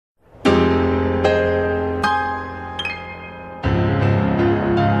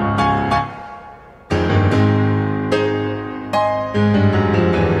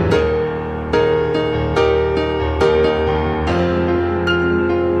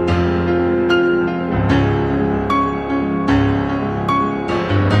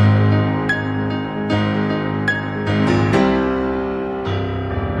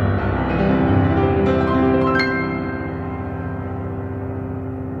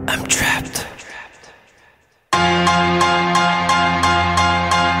I'm trapped.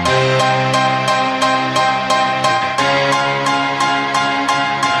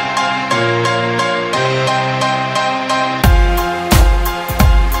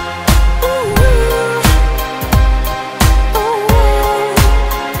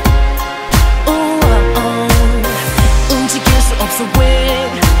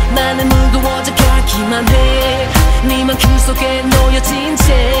 네만 그 속에 놓여진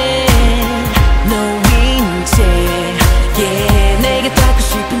채 놓인 채 yeah. 내게 닿고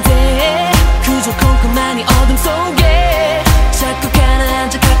싶은데 그저 컴컴하니 어둠 속에 자꾸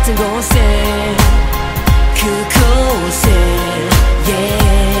가라앉아 같은 곳에 그곳에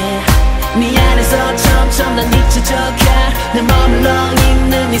yeah. 네 안에서 점점 난 잊혀져가 늘 머물러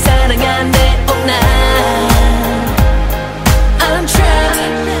있는 네 사랑한데 oh 난 I'm trapped,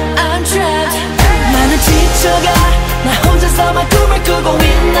 I'm trapped 나는 지쳐가 나 혼자서만 꿈을 꾸고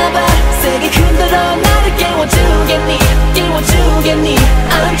있나봐 세게 흔들어 나를 깨워주겠니 깨워주겠니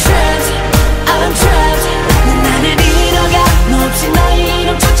I'm trapped, I'm trapped 난 나를 잃어가 너 없이 나의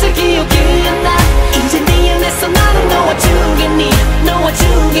이름조차 기억이 안 나 이제 네 안에서 나를 놓아주겠니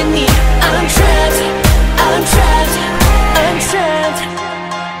놓아주겠니 I'm trapped, I'm trapped, I'm trapped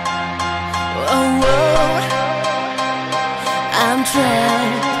oh, oh. I'm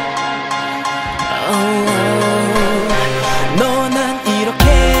trapped 너와 난 이렇게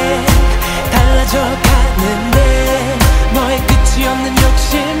달라져 가는데 너의 끝이 없는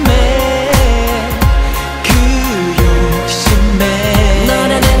욕심에 그 욕심에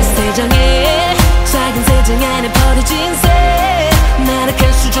너라는 세상에 작은 세상 안에 버려진 새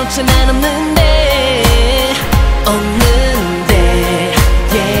날아갈 수조차 난 없는데 없는데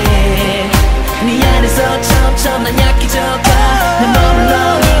yeah. 네 안에서 점점 난 약해져가 난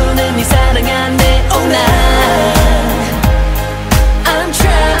머물러 있는 네 사랑한데 oh 난 I'm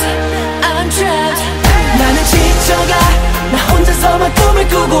trapped, I'm trapped 나는 지쳐가 나 혼자서만 꿈을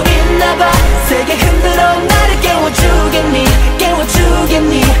꾸고 있나봐 세게 흔들어 나를 깨워주겠니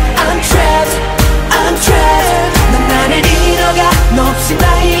깨워주겠니 I'm trapped, I'm trapped 난 나를 잃어가 너 없이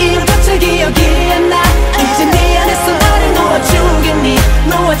나의 이름조차 기억이 안 나 이제 네 안에서 나를 놓아주겠니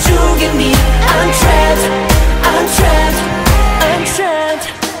놓아주겠니 I'm trapped, I'm trapped, I'm trapped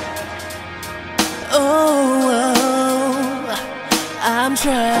oh, oh. I'm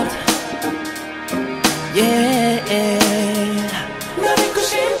trapped yeah 널 잊고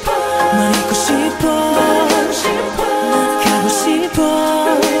싶어 널 잊고 싶어 널 가고 싶어 널 가고 싶어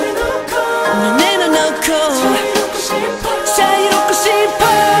널 내려놓고 자유롭고 싶어 자유롭고 싶어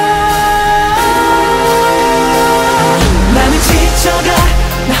나는 지쳐가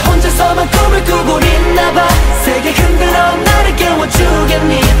나 혼자서만 꿈을 꾸고 있나봐 세게 흔들어 나를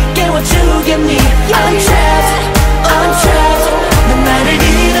깨워주겠니 깨워주겠니 I'm trapped I'm trapped 난 나를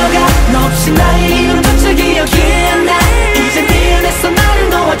잃어가 너 없이 나의 이름조차 기억이 안 나 이제 네 안에서 나를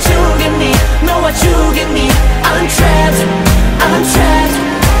놓아주겠니 놓아주겠니 I'm trapped I'm trapped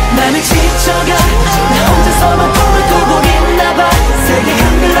나는 지쳐가 나 혼자서만 꿈을 꾸고 있나봐 세게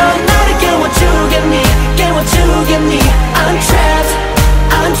흔들어 나를 깨워주겠니 깨워주겠니 I'm trapped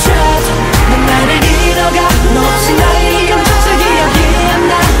I'm trapped 난 나를 잃어가 너 없이 나의 이름조차 기억이 안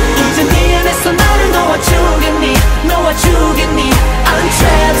나 이제 네 안에서 나를 놓아주겠니 놓아주겠니 I'm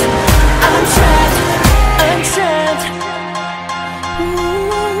trapped I'm trapped I'm trapped